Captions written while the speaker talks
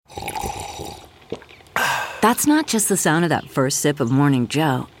That's not just the sound of that first sip of Morning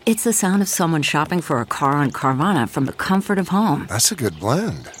Joe. It's the sound of someone shopping for a car on Carvana from the comfort of home. That's a good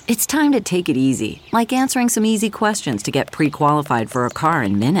blend. It's time to take it easy, like answering some easy questions to get pre-qualified for a car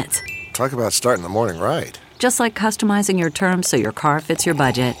in minutes. Talk about starting the morning right. Just like customizing your terms so your car fits your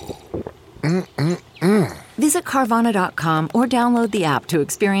budget. Visit Carvana.com or download the app to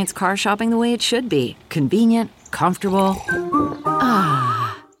experience car shopping the way it should be. Convenient, comfortable.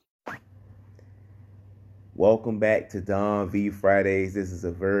 Welcome back to Don V Fridays. This is a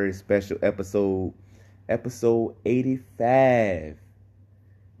very special episode 85.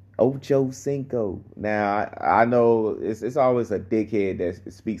 Ocho Cinco. Now, I know it's always a dickhead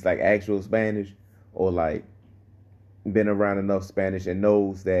that speaks like actual Spanish or like been around enough Spanish and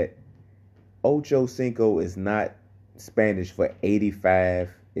knows that Ocho Cinco is not Spanish for 85.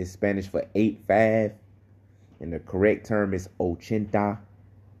 It's Spanish for 85. And the correct term is ochenta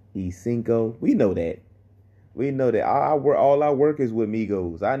y cinco. We know that. All our work is with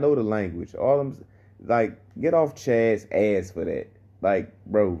Migos. I know the language. All them, like, get off Chad's ass for that. Like,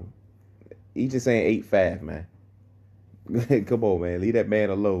 bro, he just saying 85, man. Come on, man. Leave that man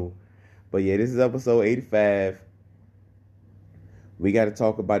alone. But yeah, this is episode 85. We got to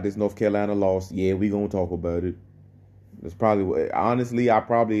talk about this North Carolina loss. Yeah, we going to talk about it. It's probably, honestly, I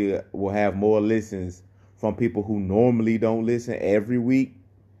probably will have more listens from people who normally don't listen every week.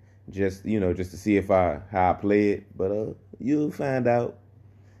 Just to see how I play it. But you'll find out.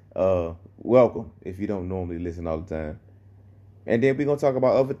 Welcome if you don't normally listen all the time. And then we're going to talk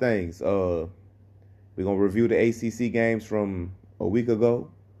about other things. We're going to review the ACC games from a week ago.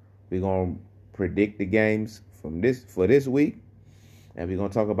 We're going to predict the games for this week. And we're going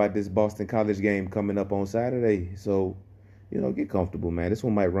to talk about this Boston College game coming up on Saturday. So, get comfortable, man. This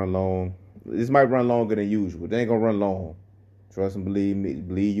one might run long. This might run longer than usual. They ain't going to run long. Trust and believe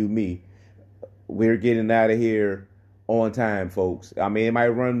me. We're getting out of here on time, folks. I mean, it might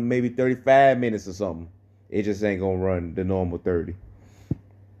run maybe 35 minutes or something. It just ain't going to run the normal 30.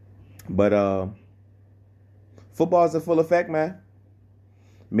 But football's in full effect, man.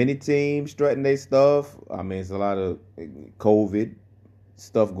 Many teams strutting their stuff. I mean, it's a lot of COVID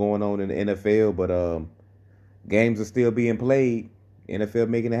stuff going on in the NFL, but games are still being played. NFL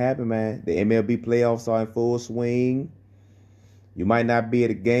making it happen, man. The MLB playoffs are in full swing. You might not be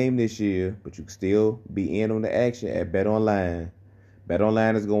at a game this year, but you can still be in on the action at BetOnline.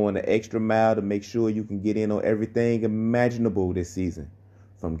 BetOnline is going the extra mile to make sure you can get in on everything imaginable this season.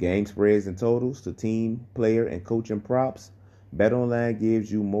 From game spreads and totals to team, player, and coaching props, BetOnline gives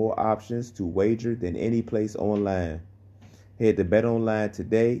you more options to wager than any place online. Head to BetOnline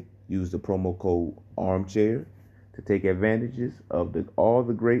today. Use the promo code ARMCHAIR to take advantages of all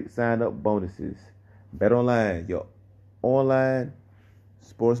the great sign-up bonuses. BetOnline, your online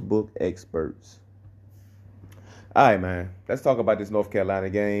sportsbook experts. All right, man. Let's talk about this North Carolina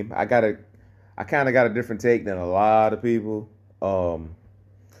game. I kind of got a different take than a lot of people.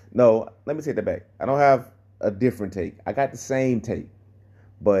 No, let me take that back. I don't have a different take. I got the same take,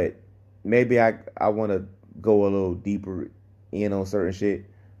 but maybe I want to go a little deeper in on certain shit.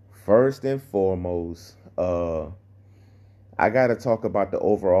 First and foremost, I got to talk about the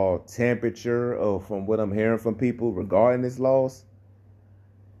overall temperature from what I'm hearing from people regarding this loss.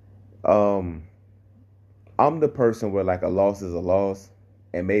 I'm the person where like a loss is a loss,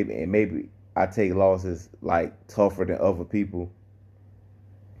 and maybe I take losses like tougher than other people.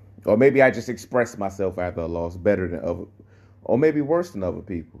 Or maybe I just express myself after a loss better than other, or maybe worse than other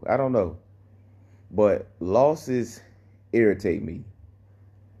people. I don't know. But losses irritate me.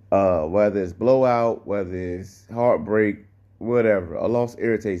 Whether it's blowout, whether it's heartbreak, whatever. A loss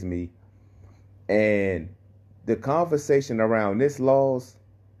irritates me. And the conversation around this loss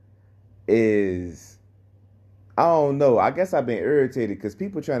is, I don't know. I guess I've been irritated because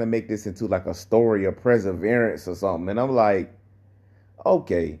people trying to make this into like a story of perseverance or something. And I'm like,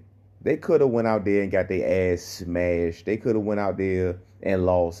 okay, they could have went out there and got their ass smashed. They could have went out there and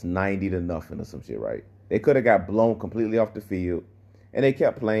lost 90-0 or some shit, right? They could have got blown completely off the field. And they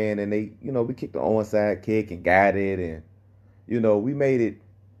kept playing, and we kicked the onside kick and got it, and, we made it.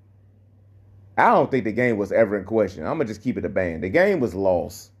 I don't think the game was ever in question. I'm going to just keep it a band. The game was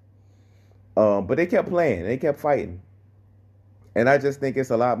lost. But they kept playing. They kept fighting. And I just think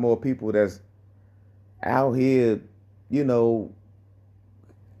it's a lot more people that's out here,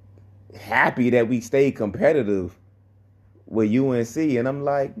 happy that we stayed competitive with UNC. And I'm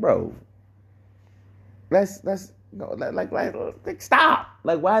like, bro, let's stop.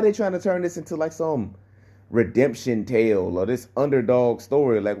 Like, why are they trying to turn this into like some redemption tale or this underdog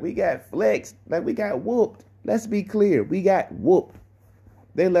story? Like, we got flexed. Like, we got whooped. Let's be clear. We got whooped.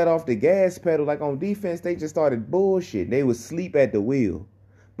 They let off the gas pedal. Like on defense, they just started bullshit. They would sleep at the wheel.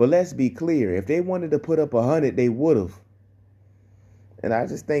 But let's be clear. If they wanted to put up 100, they would have. And I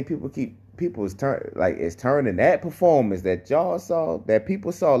just think people is turning that performance that y'all saw, that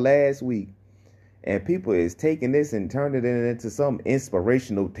people saw last week, and people is taking this and turning it into some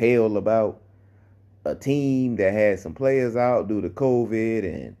inspirational tale about a team that had some players out due to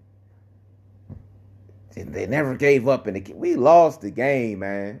COVID, and they never gave up. We lost the game,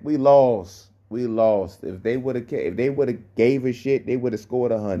 man. We lost. If they would have gave a shit, they would have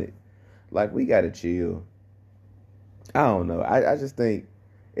scored 100. Like, we gotta chill. I don't know. I just think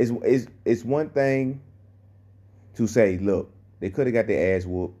it's one thing to say, look, they could have got their ass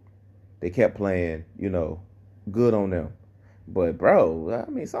whooped. They kept playing, good on them. But, bro, I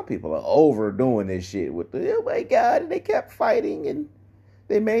mean, some people are overdoing this shit with oh my God, and they kept fighting and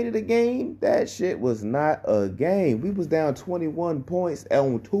they made it a game. That shit was not a game. We was down 21 points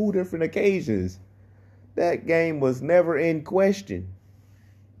on 2 different occasions. That game was never in question.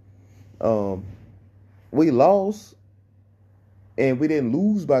 We lost, and we didn't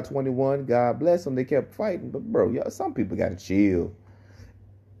lose by 21. God bless them. They kept fighting. But, bro, some people got to chill.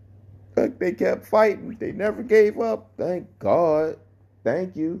 Like, they kept fighting. They never gave up. Thank God.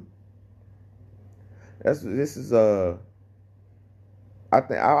 Thank you. I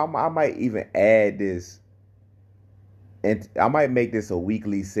think I might even add this, and I might make this a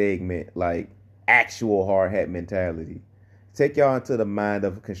weekly segment, like actual hard hat mentality. Take y'all into the mind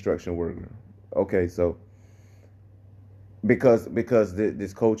of a construction worker. Okay, so because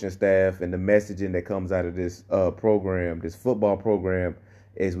this coaching staff and the messaging that comes out of this program, this football program,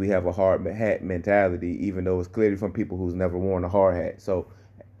 is we have a hard hat mentality, even though it's clearly from people who's never worn a hard hat. So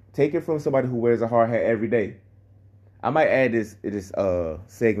take it from somebody who wears a hard hat every day. I might add this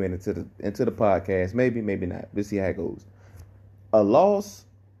segment into the podcast. Maybe not. We'll see how it goes. A loss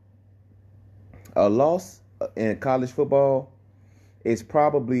in college football is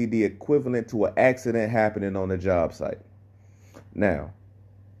probably the equivalent to an accident happening on the job site. Now,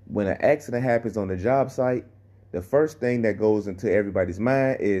 when an accident happens on the job site, the first thing that goes into everybody's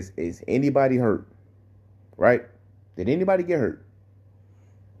mind is anybody hurt? Right? Did anybody get hurt?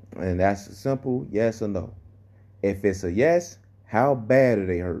 And that's a simple yes or no. If it's a yes, how bad are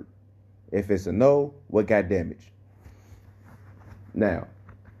they hurt? If it's a no, what got damaged? Now,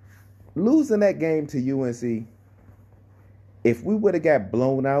 losing that game to UNC, if we would have got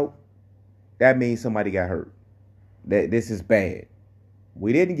blown out, that means somebody got hurt. This is bad.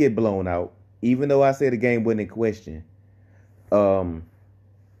 We didn't get blown out, even though I said the game wasn't in question.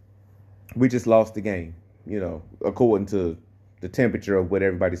 We just lost the game, according to the temperature of what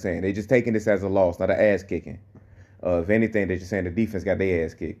everybody's saying. They just taking this as a loss, not an ass kicking. If anything, they're just saying the defense got their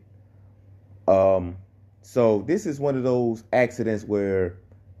ass kicked. So this is one of those accidents where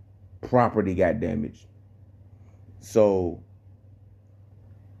property got damaged. So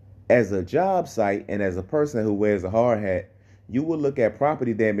as a job site and as a person who wears a hard hat, you will look at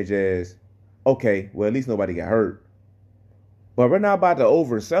property damage as, okay, well, at least nobody got hurt. But we're not about to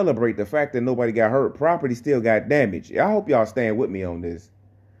over-celebrate the fact that nobody got hurt. Property still got damaged. I hope y'all stand with me on this.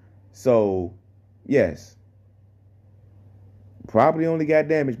 So, yes. Property only got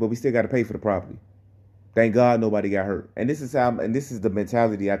damaged, but we still got to pay for the property. Thank God nobody got hurt. And this is the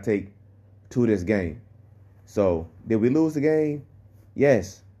mentality I take to this game. So, did we lose the game?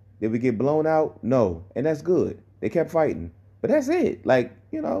 Yes. Did we get blown out? No. And that's good. They kept fighting. But that's it. Like,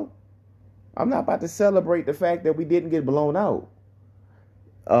 I'm not about to celebrate the fact that we didn't get blown out.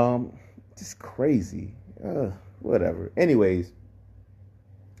 Just crazy. Whatever. Anyways,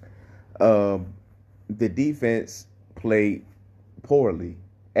 the defense played poorly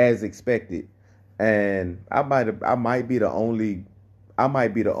as expected, and I might be the only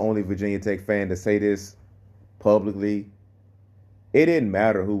Virginia Tech fan to say this publicly. It didn't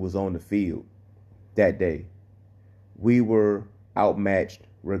matter who was on the field that day. We were outmatched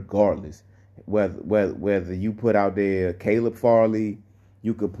regardless. Whether you put out there Caleb Farley,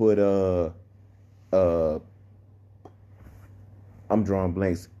 you could put I'm drawing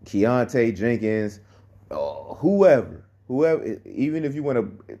blanks, Keontae Jenkins, whoever, even if you want to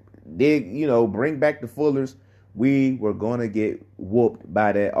dig, bring back the Fullers, we were gonna get whooped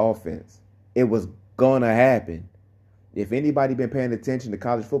by that offense. It was gonna happen. If anybody been paying attention to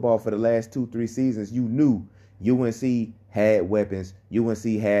college football for the last 2-3 seasons, you knew UNC had weapons.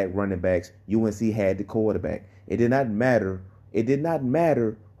 UNC had running backs. UNC had the quarterback. It did not matter. It did not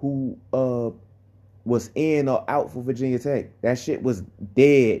matter who was in or out for Virginia Tech. That shit was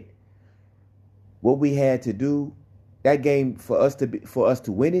dead. What we had to do, that game for us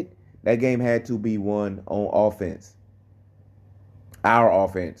to win it, that game had to be won on offense. Our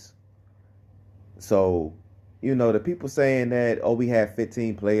offense. So, the people saying that, oh, we had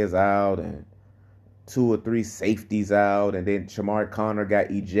 15 players out and 2 or 3 safeties out, and then Shamar Connor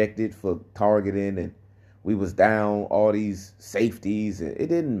got ejected for targeting, and we was down all these safeties. It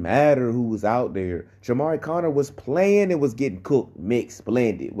didn't matter who was out there. Shamar Connor was playing and was getting cooked, mixed,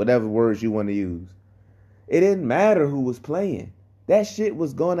 blended, whatever words you want to use. It didn't matter who was playing. That shit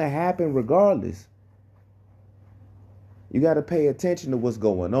was going to happen regardless. You got to pay attention to what's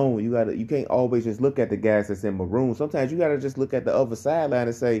going on. You can't always just look at the guys that's in maroon. Sometimes you got to just look at the other sideline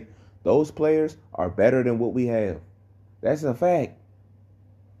and say, those players are better than what we have. That's a fact.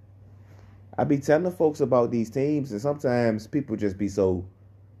 I be telling folks about these teams, and sometimes people just be so,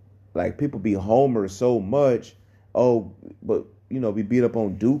 people be homer so much. Oh, but, we beat up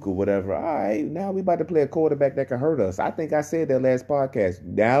on Duke or whatever. All right, now we about to play a quarterback that can hurt us. I think I said that last podcast.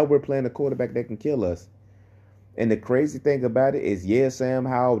 Now we're playing a quarterback that can kill us. And the crazy thing about it is, Sam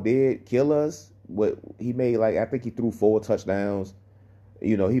Howell did kill us. What he made, I think he threw 4 touchdowns.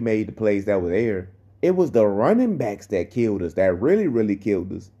 He made the plays that were there. It was the running backs that killed us, that really, really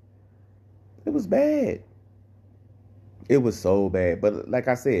killed us. It was bad. It was so bad. But like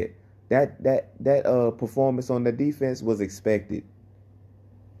I said, that performance on the defense was expected.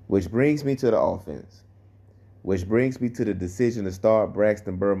 Which brings me to the offense. Which brings me to the decision to start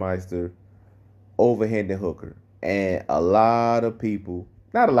Braxton Burmeister over Hendon Hooker. And a lot of people,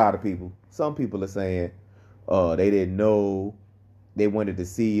 not a lot of people, some people are saying they didn't know. They wanted to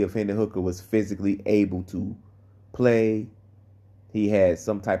see if Hendon Hooker was physically able to play. He had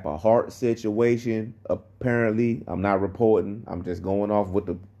some type of heart situation, apparently. I'm not reporting. I'm just going off what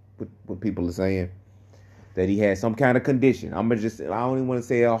people are saying. That he had some kind of condition. I don't even want to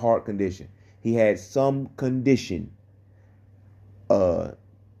say a heart condition. He had some condition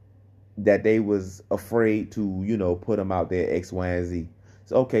that they was afraid to, put him out there X, Y, and Z.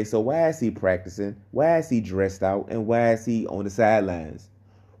 So, okay, so why is he practicing? Why is he dressed out? And why is he on the sidelines?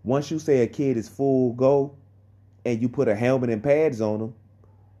 Once you say a kid is full go and you put a helmet and pads on him,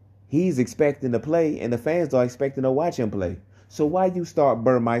 he's expecting to play and the fans are expecting to watch him play. So why you start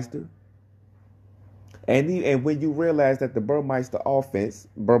Burmeister? And when you realize that the Burmeister offense,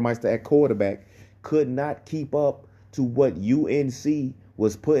 Burmeister at quarterback, could not keep up to what UNC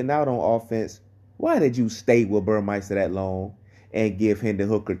was putting out on offense, why did you stay with Burmeister that long and give Hendon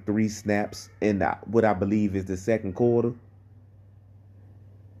Hooker 3 snaps in what I believe is the second quarter?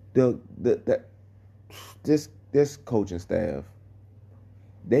 This coaching staff,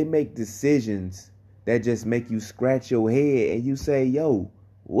 they make decisions that just make you scratch your head and you say, yo,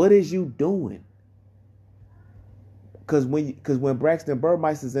 what is you doing? Because when Braxton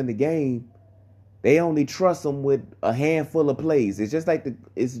Burmeister's in the game, they only trust him with a handful of plays. It's just like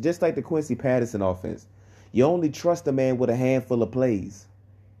the Quincy Patterson offense. You only trust a man with a handful of plays.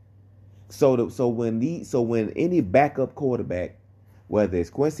 So when any backup quarterback, whether it's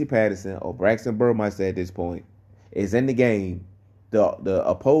Quincy Patterson or Braxton Burmeister at this point, is in the game, the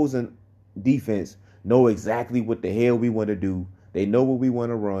opposing defense know exactly what the hell we want to do. They know what we want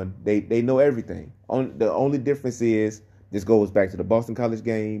to run. They know everything. The only difference is, this goes back to the Boston College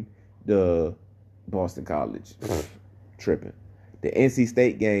game, the NC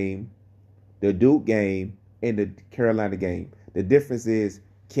State game, the Duke game, and the Carolina game. The difference is,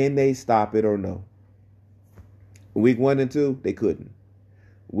 can they stop it or no? Week 1 and 2, they couldn't.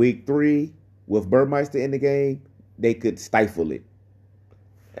 Week 3, with Burmeister in the game, they could stifle it.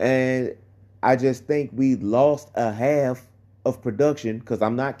 And I just think we lost a half of production, because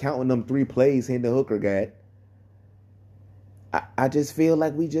I'm not counting them 3 plays Hendon Hooker got. I just feel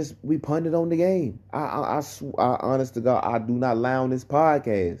like we punted on the game. I honest to God, I do not lie on this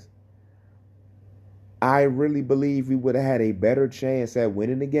podcast. I really believe we would have had a better chance at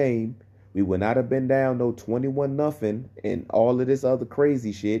winning the game. We would not have been down no 21-0 and all of this other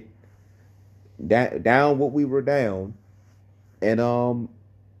crazy shit. Down what we were down. And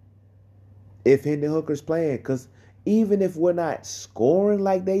if Hendon Hooker's playing, because even if we're not scoring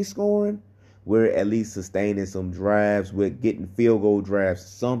like they scoring, we're at least sustaining some drives. We're getting field goal drives.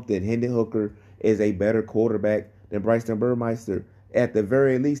 Something. Hendon Hooker is a better quarterback than Braxton Burmeister. At the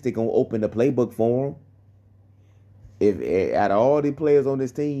very least, they're going to open the playbook for him. If out of all the players on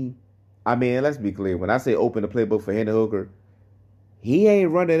this team, I mean, let's be clear. When I say open the playbook for Hendon Hooker, he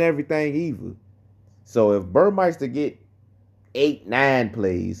ain't running everything either. So if Burmeister get 8-9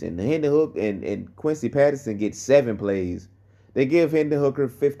 plays and Hendon Hooker and Quincy Patterson get 7 plays, they give Hendon Hooker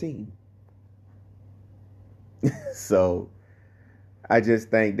 15. So I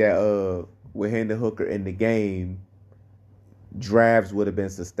just think that with Hendon Hooker in the game, drives would have been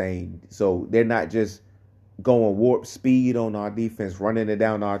sustained. So they're not just going warp speed on our defense, running it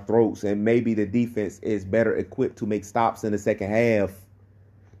down our throats, and maybe the defense is better equipped to make stops in the second half.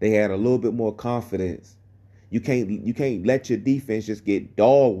 They had a little bit more confidence. You can't let your defense just get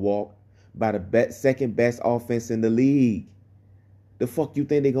dog walked by the second best offense in the league. The fuck you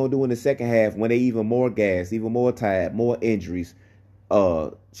think they gonna do in the second half when they even more gas, even more tired, more injuries?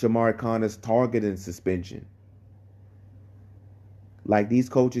 Shamari Connor's targeting suspension. Like, these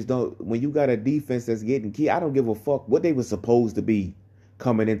coaches don't. When you got a defense that's getting key, I don't give a fuck what they were supposed to be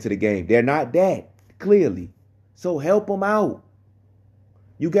coming into the game. They're not that, clearly. So help them out.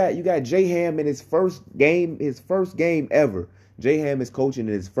 You got J Ham in his first game ever. J Ham is coaching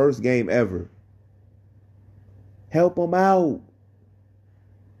in his first game ever. Help him out.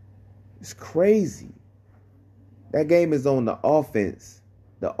 It's crazy. That game is on the offense.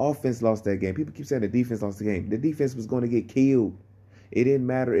 The offense lost that game. People keep saying the defense lost the game. The defense was going to get killed. It didn't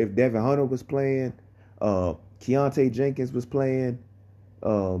matter if Devin Hunter was playing, Keontae Jenkins was playing,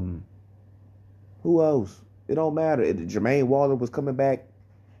 who else? It don't matter. Jermaine Waller was coming back.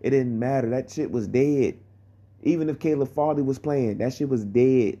 It didn't matter. That shit was dead. Even if Caleb Farley was playing, that shit was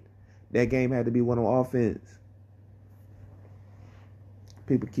dead. That game had to be one on offense.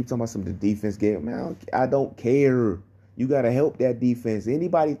 People keep talking about some of the defense game. Man, I don't care. You got to help that defense.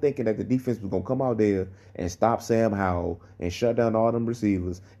 Anybody thinking that the defense was going to come out there and stop Sam Howell and shut down all them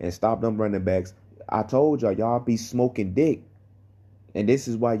receivers and stop them running backs, I told y'all be smoking dick. And this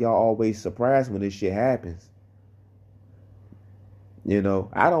is why y'all always surprised when this shit happens. You know,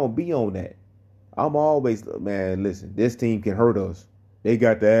 I don't be on that. I'm always, man, listen, this team can hurt us. They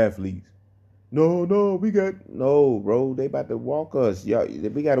got the athletes. No, bro. They about to walk us. Y'all,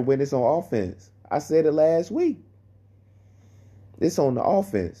 we got to win this on offense. I said it last week. It's on the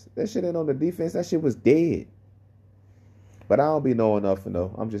offense. That shit ain't on the defense. That shit was dead. But I don't be knowing nothing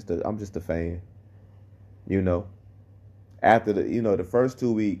though. I'm just a fan. You know. After the first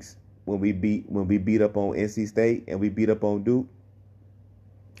 2 weeks when we beat up on NC State and we beat up on Duke,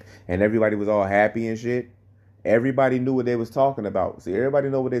 and everybody was all happy and shit. Everybody knew what they was talking about. See, everybody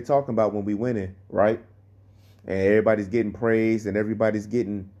know what they're talking about when we winning, right? And everybody's getting praised and everybody's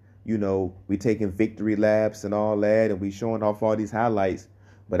getting, we taking victory laps and all that, and we showing off all these highlights.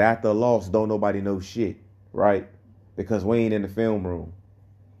 But after a loss, don't nobody know shit, right? Because we ain't in the film room.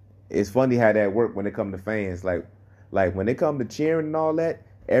 It's funny how that work when it come to fans. Like when it come to cheering and all that,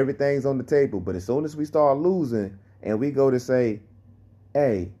 everything's on the table. But as soon as we start losing and we go to say,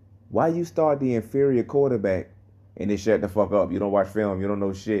 hey, why you start the inferior quarterback? And they shut the fuck up. You don't watch film. You don't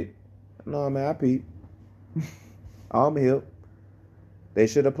know shit. No, man, I peep. I'm hip. They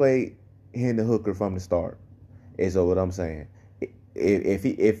should have played Hendon Hooker from the start. Is what I'm saying.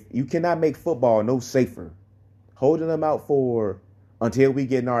 If you cannot make football no safer, holding them out for until we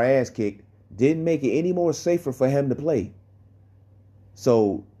getting our ass kicked didn't make it any more safer for him to play.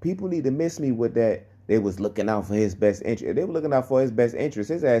 So people need to miss me with that. They was looking out for his best interest. If they were looking out for his best interest,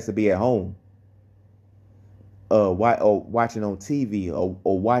 his ass to be at home. Watching on TV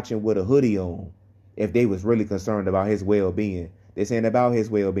or watching with a hoodie on. If they was really concerned about his well-being. This ain't about his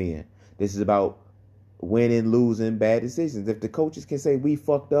well-being. This is about winning, losing, bad decisions. If the coaches can say we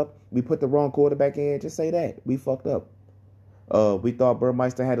fucked up, we put the wrong quarterback in, just say that. We fucked up. We thought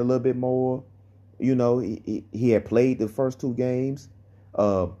Burmeister had a little bit more. He had played the first 2 games.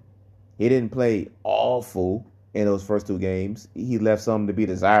 He didn't play awful in those first 2 games. He left something to be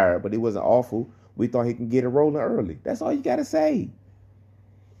desired, but it wasn't awful. We thought he could get it rolling early. That's all you got to say.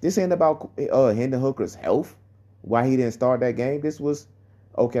 This ain't about Hendon Hooker's health, why he didn't start that game. This was,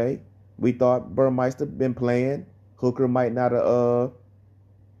 okay, we thought Burmeister been playing. Hooker might not have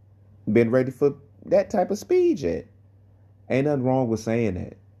been ready for that type of speed yet. Ain't nothing wrong with saying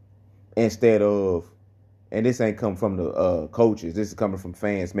that. Instead of, and this ain't come from the coaches. This is coming from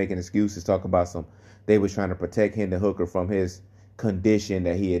fans making excuses, talking about they was trying to protect Hendon Hooker from his condition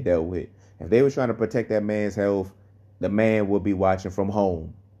that he had dealt with. If they were trying to protect that man's health, the man would be watching from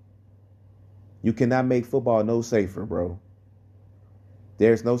home. You cannot make football no safer, bro.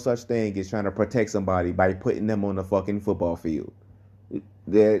 There's no such thing as trying to protect somebody by putting them on the fucking football field.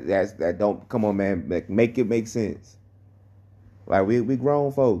 That don't, come on, man, make it make sense. Like, we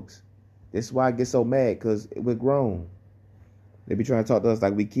grown folks. This is why I get so mad, because we're grown. They be trying to talk to us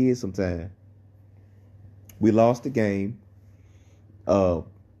like we kids sometimes. We lost the game.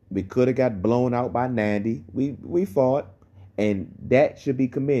 We could have got blown out by 90. We fought, and that should be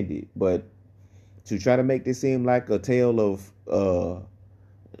commended. But to try to make this seem like a tale of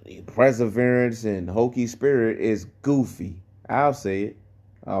perseverance and hokey spirit is goofy. I'll say it.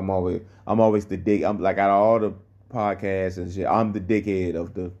 I'm always the dick. I'm like, out of all the podcasts and shit, I'm the dickhead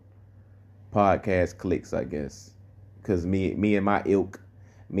of the podcast clicks, I guess, because me and my ilk,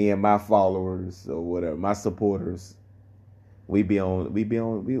 me and my followers or whatever, my supporters, we don't be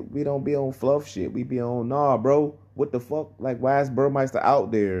on fluff shit. We be on, nah, bro, what the fuck? Like, why is Burmeister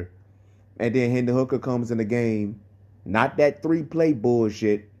out there? And then Hendon Hooker comes in the game, not that 3-play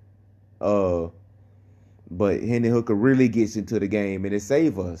bullshit, but Hendon Hooker really gets into the game and it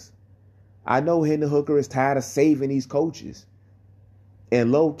saves us. I know Hendon Hooker is tired of saving these coaches.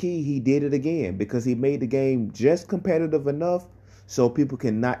 And low key, he did it again because he made the game just competitive enough so people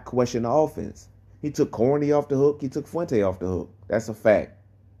cannot question the offense. He took Corny off the hook. He took Fuente off the hook. That's a fact.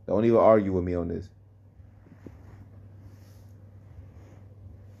 Don't even argue with me on this.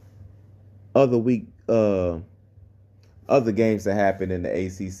 Other games that happened in the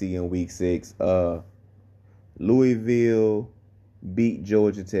ACC in Week 6. Louisville beat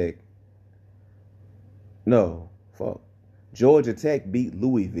Georgia Tech. No, fuck. Georgia Tech beat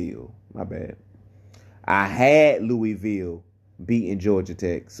Louisville. My bad. I had Louisville beating Georgia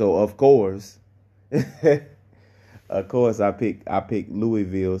Tech. So of course I picked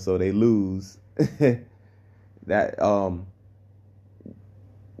Louisville so they lose. That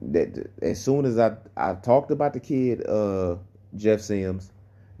as soon as I talked about the kid Jeff Sims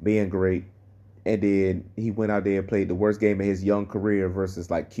being great, and then he went out there and played the worst game of his young career versus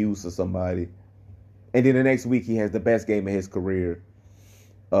like Cuse or somebody. And then the next week he has the best game of his career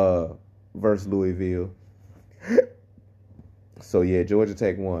versus Louisville. So yeah, Georgia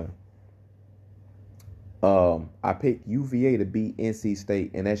Tech won. I picked UVA to beat NC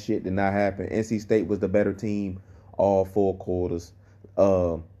State, and that shit did not happen. NC State was the better team all 4 quarters.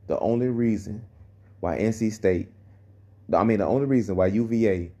 The only reason why UVA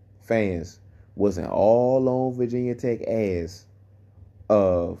fans wasn't all on Virginia Tech ass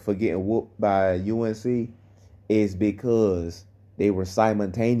for getting whooped by UNC is because they were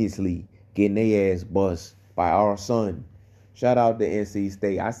simultaneously getting their ass bust by our son. Shout out to NC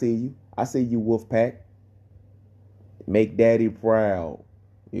State. I see you, Wolfpack. Make daddy proud,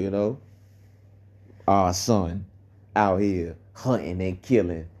 you know. Our son out here hunting and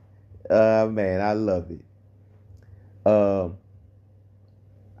killing. Man, I love it.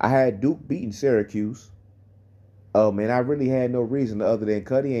 I had Duke beating Syracuse. Oh man, I really had no reason other than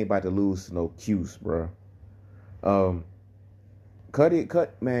Cuddy ain't about to lose to no Cuse, bro. Coach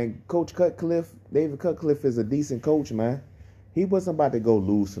Cutcliffe, David Cutcliffe is a decent coach, man. He wasn't about to go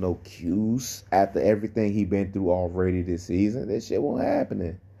lose to no Cuse after everything he been through already this season. That shit won't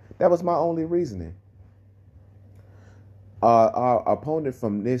happen. That was my only reasoning. Our opponent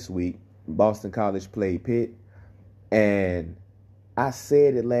from this week, Boston College, played Pitt, and I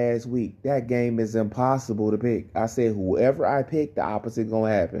said it last week. That game is impossible to pick. I said whoever I pick, the opposite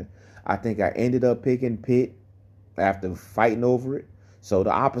gonna happen. I think I ended up picking Pitt after fighting over it. So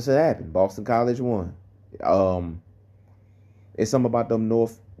the opposite happened. Boston College won. It's something about them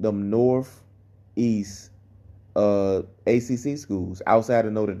northeast ACC schools outside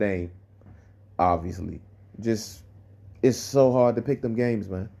of Notre Dame. Obviously, just it's so hard to pick them games,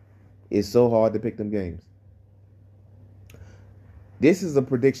 man. It's so hard to pick them games. This is a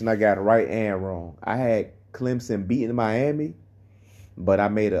prediction I got right and wrong. I had Clemson beating Miami, but I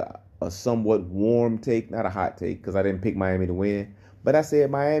made a somewhat warm take, not a hot take, because I didn't pick Miami to win. But I said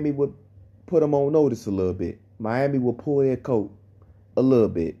Miami would put them on notice a little bit. Miami will pull their coat a little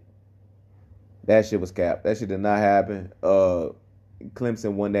bit. That shit was capped. That shit did not happen.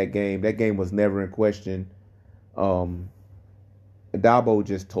 Clemson won that game. That game was never in question. Dabo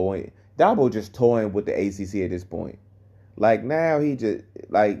just toying with the ACC at this point. Like now he just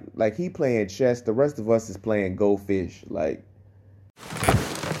like he playing chess. The rest of us is playing go fish. Like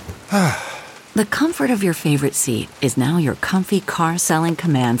The comfort of your favorite seat is now your comfy car selling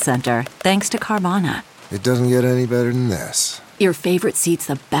command center, thanks to Carvana. It doesn't get any better than this. Your favorite seat's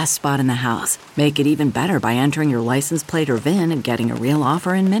the best spot in the house. Make it even better by entering your license plate or VIN and getting a real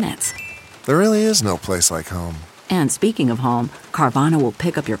offer in minutes. There really is no place like home. And speaking of home, Carvana will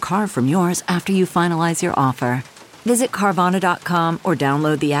pick up your car from yours after you finalize your offer. Visit Carvana.com or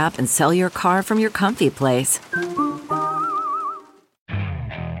download the app and sell your car from your comfy place.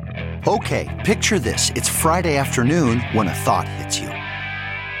 Okay, picture this. It's Friday afternoon when a thought hits you.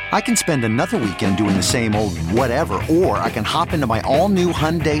 I can spend another weekend doing the same old whatever, or I can hop into my all-new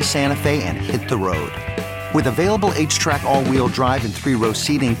Hyundai Santa Fe and hit the road. With available H-Track all-wheel drive and 3-row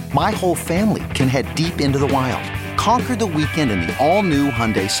seating, my whole family can head deep into the wild. Conquer the weekend in the all-new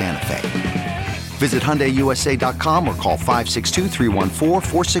Hyundai Santa Fe. Visit HyundaiUSA.com or call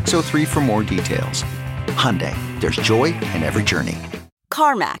 562-314-4603 for more details. Hyundai, there's joy in every journey.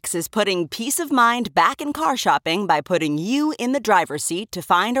 CarMax is putting peace of mind back in car shopping by putting you in the driver's seat to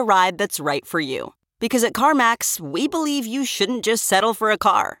find a ride that's right for you. Because at CarMax, we believe you shouldn't just settle for a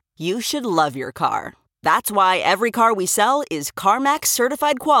car. You should love your car. That's why every car we sell is CarMax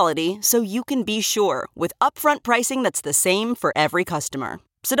certified quality, so you can be sure with upfront pricing that's the same for every customer.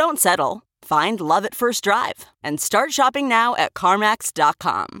 So don't settle. Find love at first drive and start shopping now at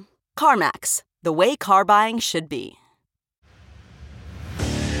CarMax.com. CarMax, the way car buying should be.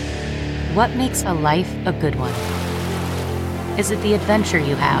 What makes a life a good one? Is it the adventure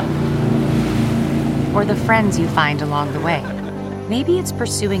you have? Or the friends you find along the way? Maybe it's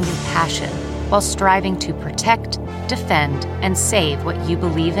pursuing your passion while striving to protect, defend, and save what you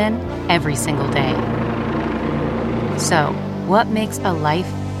believe in every single day. So, what makes a life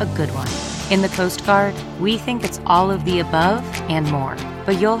a good one? In the Coast Guard, we think it's all of the above and more,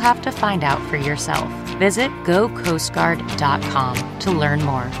 but you'll have to find out for yourself. Visit gocoastguard.com to learn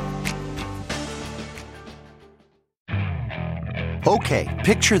more. Okay,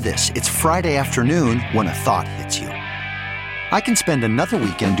 picture this. It's Friday afternoon when a thought hits you. I can spend another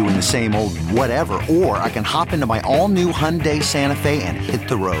weekend doing the same old whatever, or I can hop into my all-new Hyundai Santa Fe and hit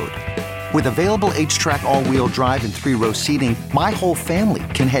the road. With available H-Track all-wheel drive and 3-row seating, my whole family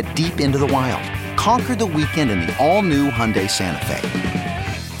can head deep into the wild. Conquer the weekend in the all-new Hyundai Santa Fe.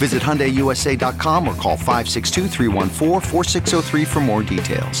 Visit HyundaiUSA.com or call 562-314-4603 for more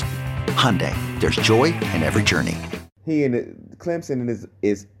details. Hyundai, there's joy in every journey. Clemson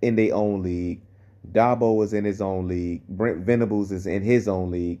is in their own league. Dabo is in his own league. Brent Venables is in his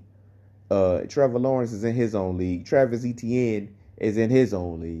own league. Trevor Lawrence is in his own league. Travis Etienne is in his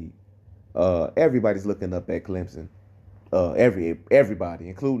own league. Everybody's looking up at Clemson. Everybody,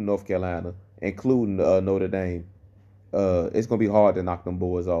 including North Carolina, including Notre Dame. It's gonna be hard to knock them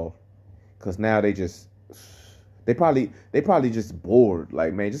boys off, cause now they probably just bored.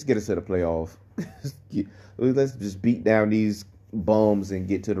 Like, man, just get us to the playoff. Let's just beat down these bums and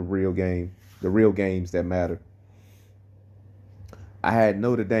get to the real game. The real games that matter. I had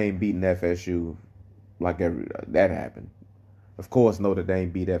Notre Dame beating FSU that happened. Of course, Notre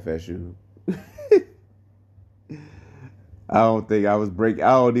Dame beat FSU. I don't think I was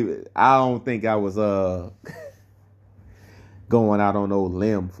going out on no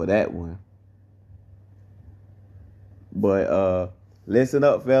limb for that one. But listen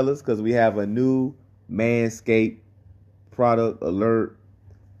up, fellas, because we have a new Manscaped product alert.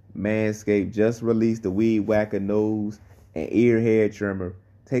 Manscaped just released the Weed Whacker nose and ear hair trimmer.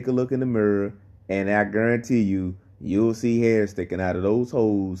 Take a look in the mirror, and I guarantee you'll see hair sticking out of those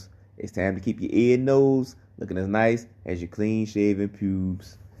holes. It's time to keep your ear and nose looking as nice as your clean-shaven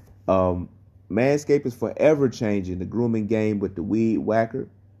pubes. Manscaped is forever changing the grooming game with the Weed Whacker.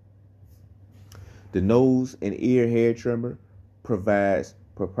 The nose and ear hair trimmer provides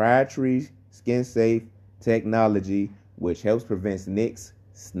proprietary skin-safe technology which helps prevent nicks,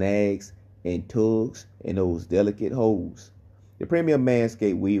 snags, and tugs in those delicate holes. The premium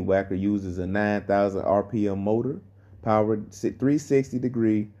Manscaped Weed Whacker uses a 9,000 RPM motor powered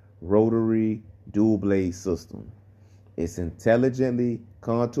 360-degree rotary dual blade system. Its intelligently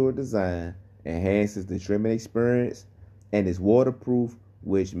contoured design enhances the trimming experience and is waterproof,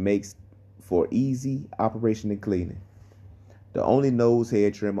 which makes for easy operation and cleaning. The only nose hair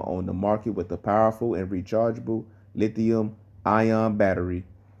trimmer on the market with a powerful and rechargeable lithium-ion battery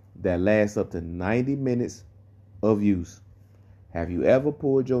that lasts up to 90 minutes of use. Have you ever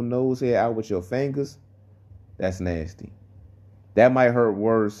pulled your nose hair out with your fingers? That's nasty. That might hurt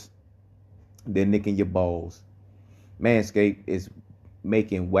worse than nicking your balls. Manscaped is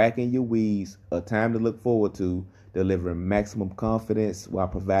making whacking your weeds a time to look forward to, delivering maximum confidence while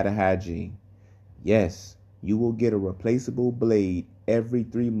providing hygiene. Yes, you will get a replaceable blade every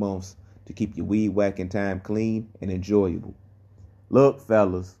 3 months to keep your weed whacking time clean and enjoyable. Look,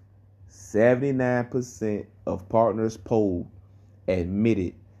 fellas, 79% of partners polled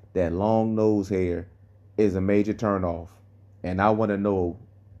admitted that long nose hair is a major turnoff, and I want to know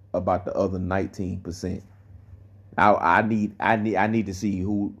about the other 19%. I need to see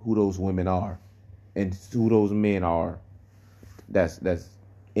who those women are and who those men are. That's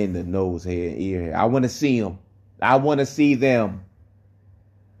in the nose hair and ear hair. I want to see them. I want to see them.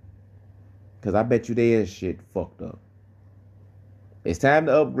 Because I bet you their shit fucked up. It's time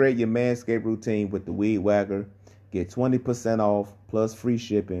to upgrade your Manscaped routine with the Weed Whacker. Get 20% off plus free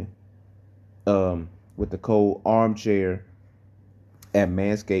shipping with the code ARMCHAIR at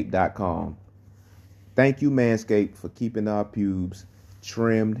manscaped.com. Thank you, Manscaped, for keeping our pubes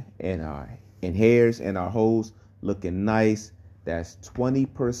trimmed and hairs and our holes looking nice. That's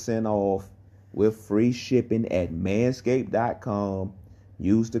 20% off with free shipping at manscaped.com.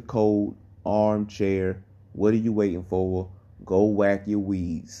 Use the code armchair. What are you waiting for? Go whack your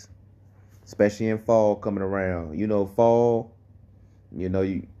weeds. Especially in fall coming around. You know, fall, you know,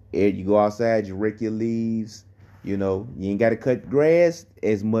 you go outside, you rake your leaves. You know, you ain't got to cut grass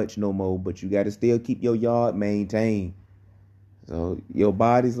as much no more, but you got to still keep your yard maintained. So your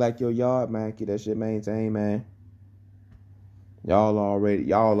body's like your yard, man. Keep that shit maintained, man. Y'all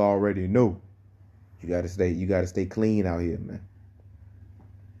already know. You gotta stay clean out here, man.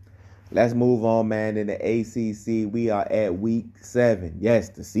 Let's move on, man. In the ACC, we are at week 7. Yes,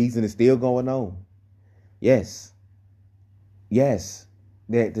 the season is still going on. Yes.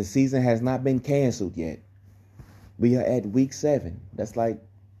 That the season has not been canceled yet. We are at week 7. That's like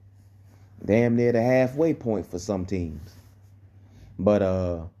damn near the halfway point for some teams. But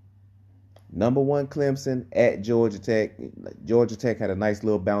number 1 Clemson at Georgia Tech. Georgia Tech had a nice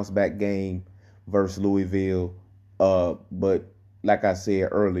little bounce back game versus Louisville. But like I said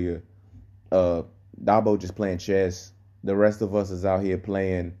earlier, Dabo just playing chess. The rest of us is out here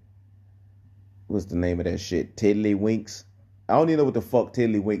playing, what's the name of that shit? Tiddlywinks. I don't even know what the fuck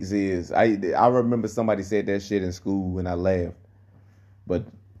Tiddlywinks is. I remember somebody said that shit in school and I laughed. But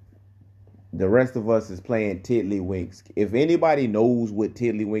the rest of us is playing Tiddlywinks. If anybody knows what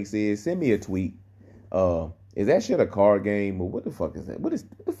Tiddlywinks is, send me a tweet. Is that shit a card game or what the fuck is that? What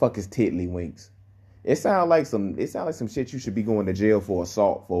the fuck is Tiddlywinks? It sounds like some shit you should be going to jail for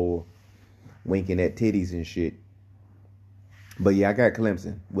assault for, winking at titties and shit. But yeah, I got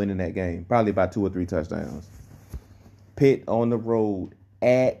Clemson winning that game, probably by 2 or 3 touchdowns. Pitt on the road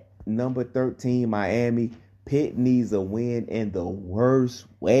at number 13 Miami. Pitt needs a win in the worst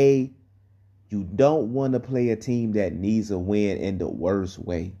way. You don't want to play a team that needs a win in the worst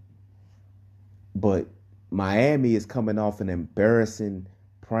way. But Miami is coming off an embarrassing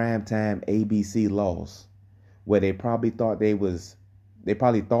primetime ABC loss where they probably thought they was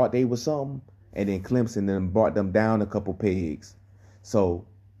something, and then Clemson then brought them down a couple pegs. So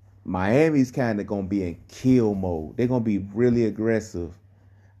Miami's kind of gonna be in kill mode. They're gonna be really aggressive.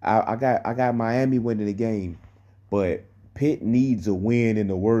 I got Miami winning the game, but Pitt needs a win in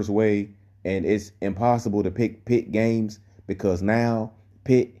the worst way. And it's impossible to pick Pitt games because now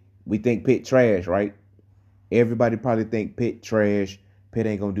we think Pitt trash, right? Everybody probably think Pitt trash. Pitt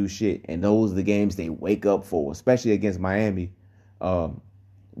ain't gonna do shit. And those are the games they wake up for, especially against Miami,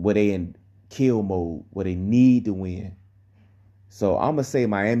 where they in kill mode, where they need to win. So I'm gonna say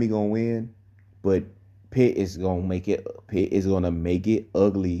Miami gonna win, but Pitt is gonna make it. Pitt is gonna make it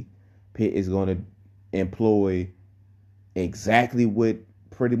ugly. Pitt is gonna employ exactly what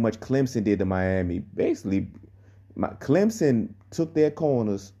pretty much Clemson did to Miami. Basically, Clemson took their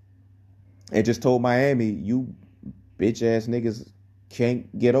corners and just told Miami, you bitch ass niggas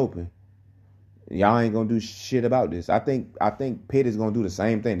can't get open. Y'all ain't gonna do shit about this. I think Pitt is gonna do the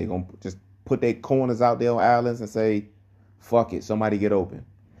same thing. They're gonna just put their corners out there on islands and say, fuck it, somebody get open.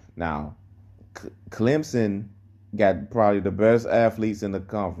 Now, Clemson got probably the best athletes in the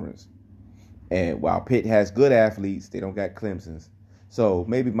conference. And while Pitt has good athletes, they don't got Clemson's. So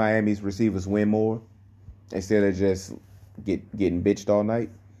maybe Miami's receivers win more instead of just getting bitched all night.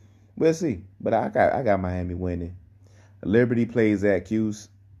 We'll see. But I got Miami winning. Liberty plays at Cuse.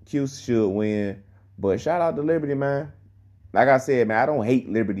 Cuse should win. But shout out to Liberty, man. Like I said, man, I don't hate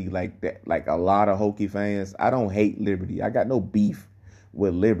Liberty like that. Like a lot of Hokie fans, I don't hate Liberty. I got no beef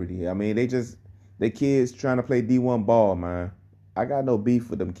with Liberty. I mean, they kids trying to play D1 ball, man. I got no beef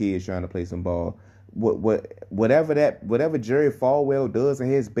with them kids trying to play some ball. Whatever Jerry Falwell does in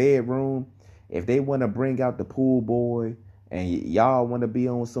his bedroom, if they want to bring out the pool boy and y'all want to be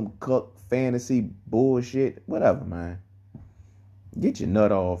on some cuck fantasy bullshit, whatever, man. Get your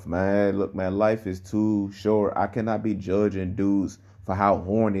nut off, man. Look, man, life is too short. I cannot be judging dudes for how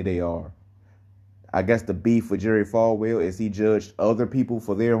horny they are. I guess the beef with Jerry Falwell is he judged other people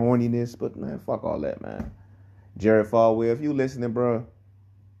for their horniness, but man, fuck all that, man. Jerry Falwell, if you listening, bro,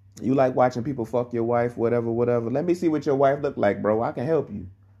 you like watching people fuck your wife, whatever. Let me see what your wife look like, bro. I can help you.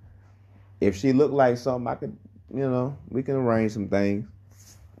 If she look like something, I could, we can arrange some things.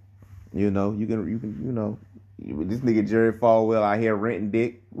 You can, this nigga Jerry Falwell out here renting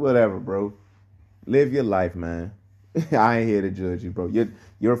dick, whatever, bro. Live your life, man. I ain't here to judge you, bro.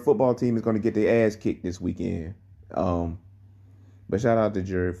 Your football team is gonna get their ass kicked this weekend. But shout out to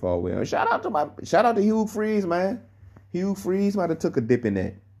Jerry Falwell. Shout out to Hugh Freeze, man. Hugh Freeze might have took a dip in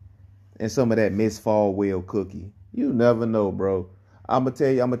that. And some of that Miss Falwell cookie. You never know, bro. I'm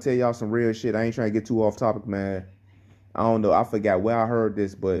gonna tell y'all some real shit. I ain't trying to get too off topic, man. I don't know. I forgot where I heard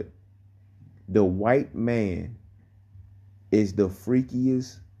this, but the white man is the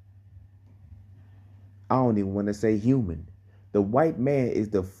freakiest. I don't even want to say human. The white man is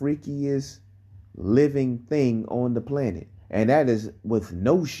the freakiest living thing on the planet. And that is with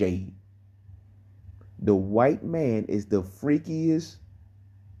no shade. The white man is the freakiest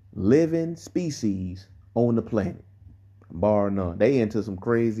living species on the planet. Bar none. They into some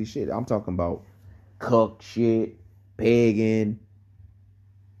crazy shit. I'm talking about cuck shit, pegging,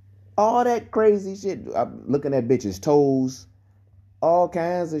 all that crazy shit. I'm looking at bitches' toes, all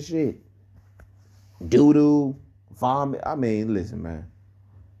kinds of shit. Doo-doo, vomit. I mean, listen, man.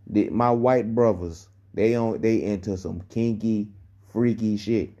 My white brothers, they into some kinky, freaky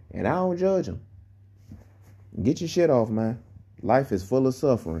shit. And I don't judge them. Get your shit off, man. Life is full of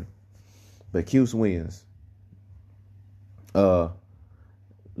suffering. But Cuse wins.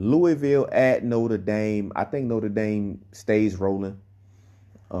 Louisville at Notre Dame. I think Notre Dame stays rolling.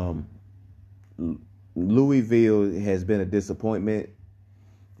 Louisville has been a disappointment.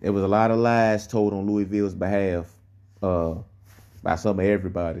 There was a lot of lies told on Louisville's behalf by some of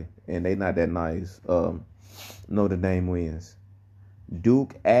everybody, and they not that nice. Notre Dame wins.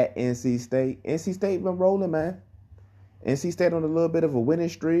 Duke at NC State. NC State been rolling, man. NC State on a little bit of a winning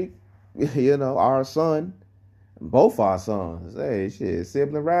streak. You know, our son, both our sons. Hey, shit,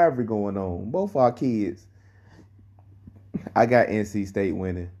 sibling rivalry going on. Both our kids. I got NC State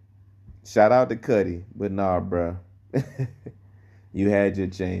winning. Shout out to Cuddy, but nah, bro. You had your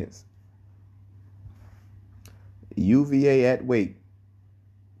chance. UVA at Wake.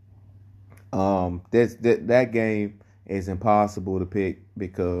 That game is impossible to pick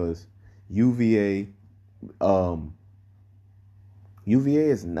because UVA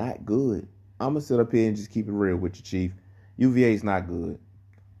is not good. I'm gonna sit up here and just keep it real with you, Chief. UVA is not good.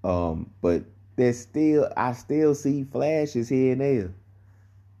 But I still see flashes here and there.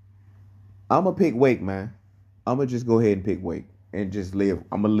 I'm gonna pick Wake, man. I'm gonna just go ahead and pick Wake and just live.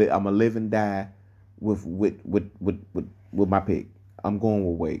 I'm gonna live and die with my pick. I'm going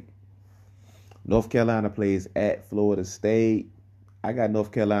with Wake. North Carolina plays at Florida State. I got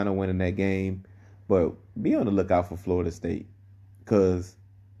North Carolina winning that game, but be on the lookout for Florida State, because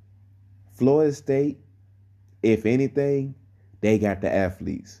Florida State, if anything, they got the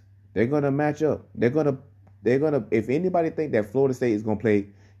athletes. They're gonna match up. They're gonna. If anybody think that Florida State is gonna play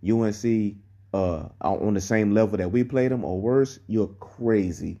UNC on the same level that we played them or worse, you're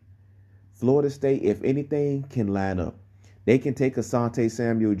crazy. Florida State, if anything, can line up. They can take Asante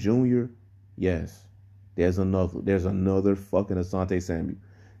Samuel Jr. Yes, there's another fucking Asante Samuel.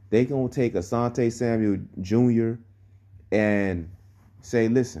 They gonna take Asante Samuel Jr. and say,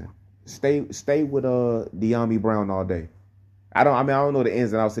 listen, stay with De'Ami Brown all day. I don't know the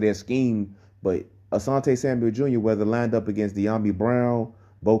ins and outs of their scheme, but Asante Samuel Jr., whether lined up against De'Ami Brown,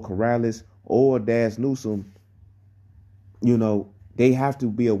 Bo Corrales, or Daz Newsome, you know, they have to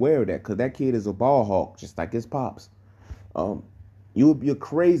be aware of that, because that kid is a ball hawk, just like his pops. You're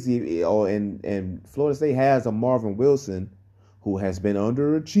crazy. And Florida State has a Marvin Wilson who has been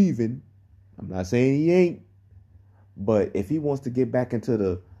underachieving. I'm not saying he ain't, but if he wants to get back into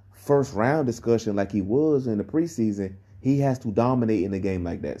the first round discussion like he was in the preseason, he has to dominate in a game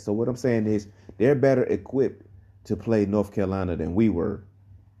like that. So what I'm saying is they're better equipped to play North Carolina than we were.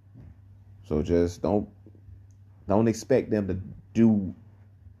 So just don't expect them to do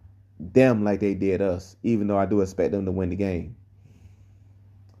them like they did us, even though I do expect them to win the game.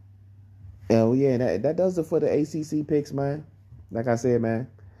 Oh yeah, that does it for the ACC picks, man. Like I said, man,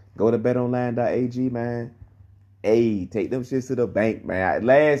 go to betonline.ag, man. Hey, take them shits to the bank, man.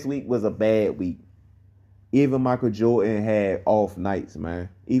 Last week was a bad week. Even Michael Jordan had off nights, man.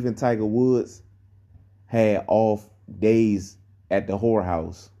 Even Tiger Woods had off days at the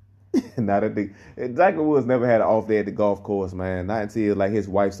whorehouse. Tiger Woods never had an off day at the golf course, man. Not until like his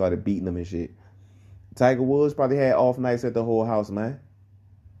wife started beating him and shit. Tiger Woods probably had off nights at the whorehouse, man.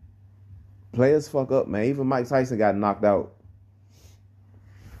 Players fuck up, man. Even Mike Tyson got knocked out.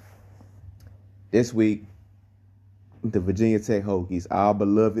 This week, the Virginia Tech Hokies, our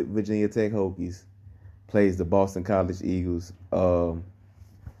beloved Virginia Tech Hokies, plays the Boston College Eagles.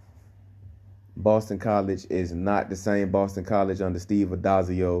 Boston College is not the same Boston College under Steve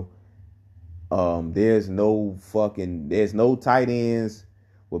Adazio. There's no tight ends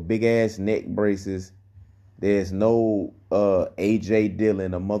with big ass neck braces. There's no AJ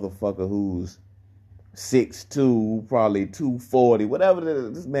Dillon, a motherfucker who's 6'2", probably 240, whatever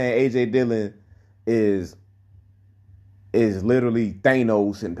this man AJ Dillon is literally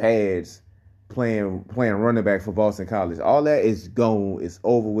Thanos in pads playing running back for Boston College. All that is gone. It's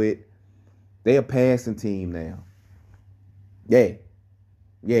over with. They a passing team now. Yeah.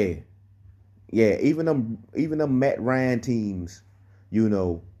 Even them Matt Ryan teams, you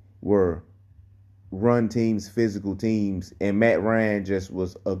know, were run teams, physical teams, and Matt Ryan just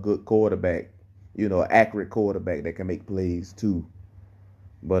was a good quarterback, accurate quarterback that can make plays too.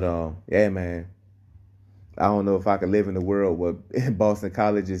 But yeah, man, I don't know if I could live in a world where Boston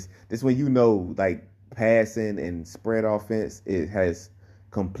College is this when like passing and spread offense, it has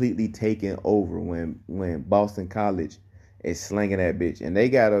completely taken over when Boston College is slinging that bitch, and they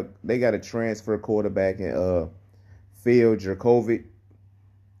got a transfer quarterback in Phil Jurkovec.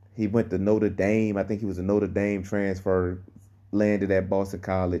 He went to Notre Dame. I think he was a Notre Dame transfer, landed at Boston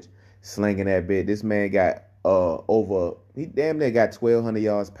College, slinging that bit. This man got he damn near got 1,200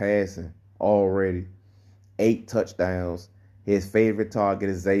 yards passing already, 8 touchdowns. His favorite target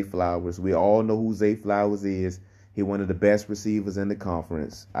is Zay Flowers. We all know who Zay Flowers is. He's one of the best receivers in the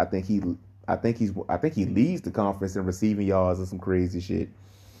conference. I think he leads the conference in receiving yards or some crazy shit.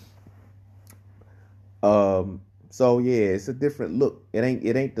 So yeah, it's a different look. It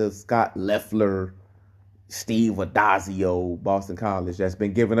ain't the Scott Leffler, Steve Adazio Boston College that's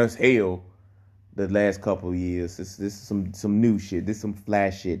been giving us hell the last couple of years. This is some new shit. This is some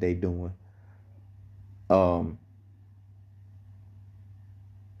flash shit they doing.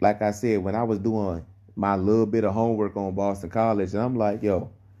 Like I said, when I was doing my little bit of homework on Boston College, and I'm like,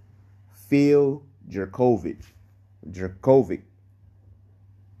 yo, Phil Jurkovec.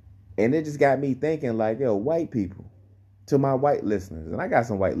 And it just got me thinking, like, yo, white people, to my white listeners, and I got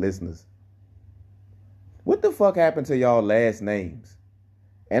some white listeners, what the fuck happened to y'all last names?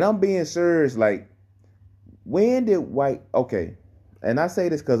 And I'm being serious, like, when did okay, and I say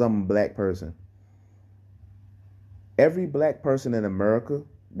this because I'm a black person. Every black person in America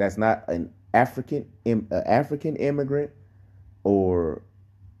that's not an African immigrant, or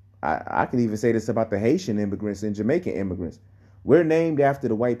I can even say this about the Haitian immigrants and Jamaican immigrants, we're named after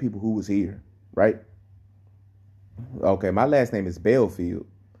the white people who was here, right? Okay, my last name is Belfield.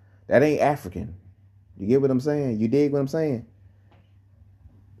 That ain't African. You get what I'm saying? You dig what I'm saying?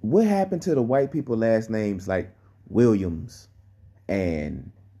 What happened to the white people last names like Williams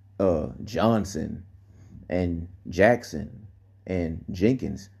and Johnson and Jackson and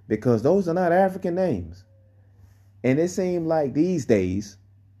Jenkins? Because those are not African names. And it seemed like these days,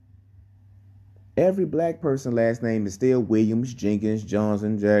 every black person last name is still Williams, Jenkins,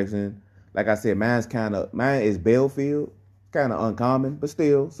 Johnson, Jackson. Like I said, mine is Belfield. Kind of uncommon, but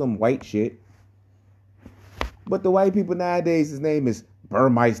still some white shit. But the white people nowadays, his name is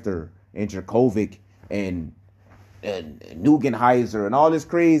Burmeister and Jurkovec and Nugenheiser and all this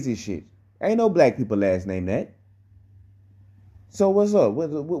crazy shit. Ain't no black people last name that. So what's up?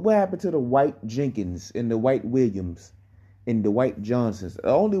 What happened to the white Jenkins and the white Williams and the white Johnsons? The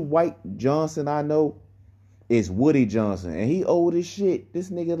only white Johnson I know is Woody Johnson, and he old as shit. This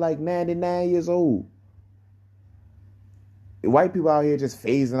nigga like 99 years old. White people out here just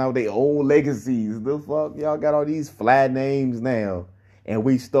phasing out their own legacies. The fuck? Y'all got all these flat names now, and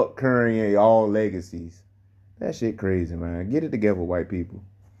we stuck carrying all legacies. That shit crazy, man. Get it together, white people.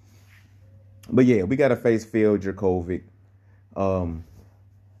 But yeah, we gotta face Phil Jurkovec. I'm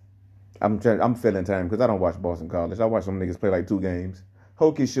feeling time because I don't watch Boston College. I watch some niggas play like 2 games.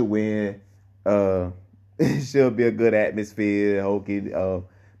 Hokies should win. It should be a good atmosphere. Hokie,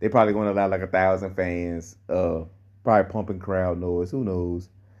 they probably gonna allow like 1,000 fans. Probably pumping crowd noise. Who knows?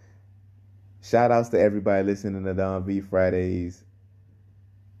 Shout outs to everybody listening to Don V Fridays.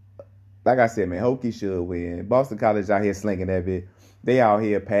 Like I said, man, Hokie should win. Boston College out here slinging that bit. They out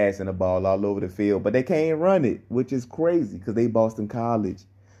here passing the ball all over the field, but they can't run it, which is crazy because they Boston College.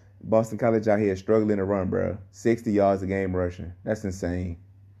 Boston College out here struggling to run, bro. 60 yards a game rushing. That's insane.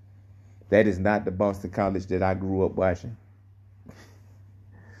 That is not the Boston College that I grew up watching.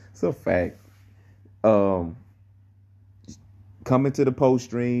 It's a fact. Coming to the post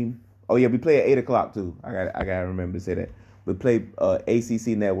stream. Oh yeah, we play at 8 o'clock too. I gotta remember to say that. We play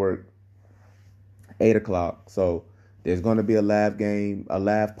ACC Network 8 o'clock. So there's gonna be a live game, a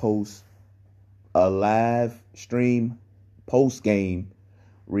live stream post game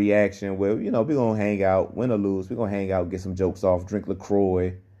reaction where we're gonna hang out, win or lose. We're gonna hang out, get some jokes off, drink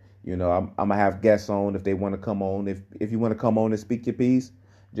LaCroix. I'm gonna have guests on if they want to come on. If you want to come on and speak your piece,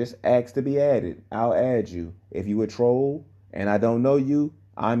 just ask to be added. I'll add you. If you a troll and I don't know you,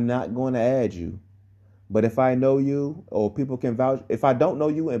 I'm not going to add you. But if I know you, or people can vouch, if I don't know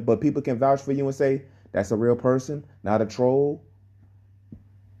you, but people can vouch for you and say that's a real person, not a troll,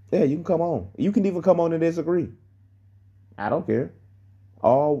 yeah, you can come on. You can even come on and disagree. I don't care.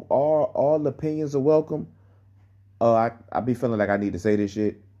 All opinions are welcome. I be feeling like I need to say this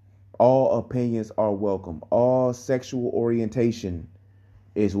shit. All opinions are welcome. All sexual orientation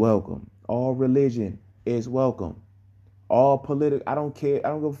is welcome. All religion is welcome. all political. I don't care. I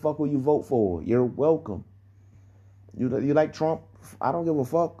don't give a fuck who you vote for. You're welcome. You like Trump? I don't give a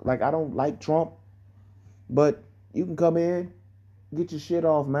fuck. Like, I don't like Trump. But you can come in, get your shit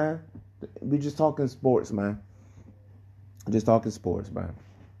off, man. We just talking sports, man. Just talking sports, man.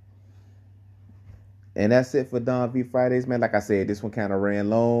 And that's it for Don V Fridays, man. Like I said, this one kind of ran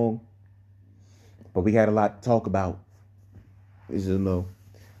long. But we had a lot to talk about. As you know.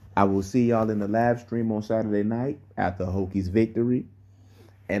 I will see y'all in the live stream on Saturday night after Hokies victory.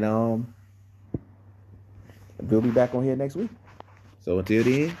 And we'll be back on here next week. So until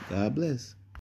then, God bless.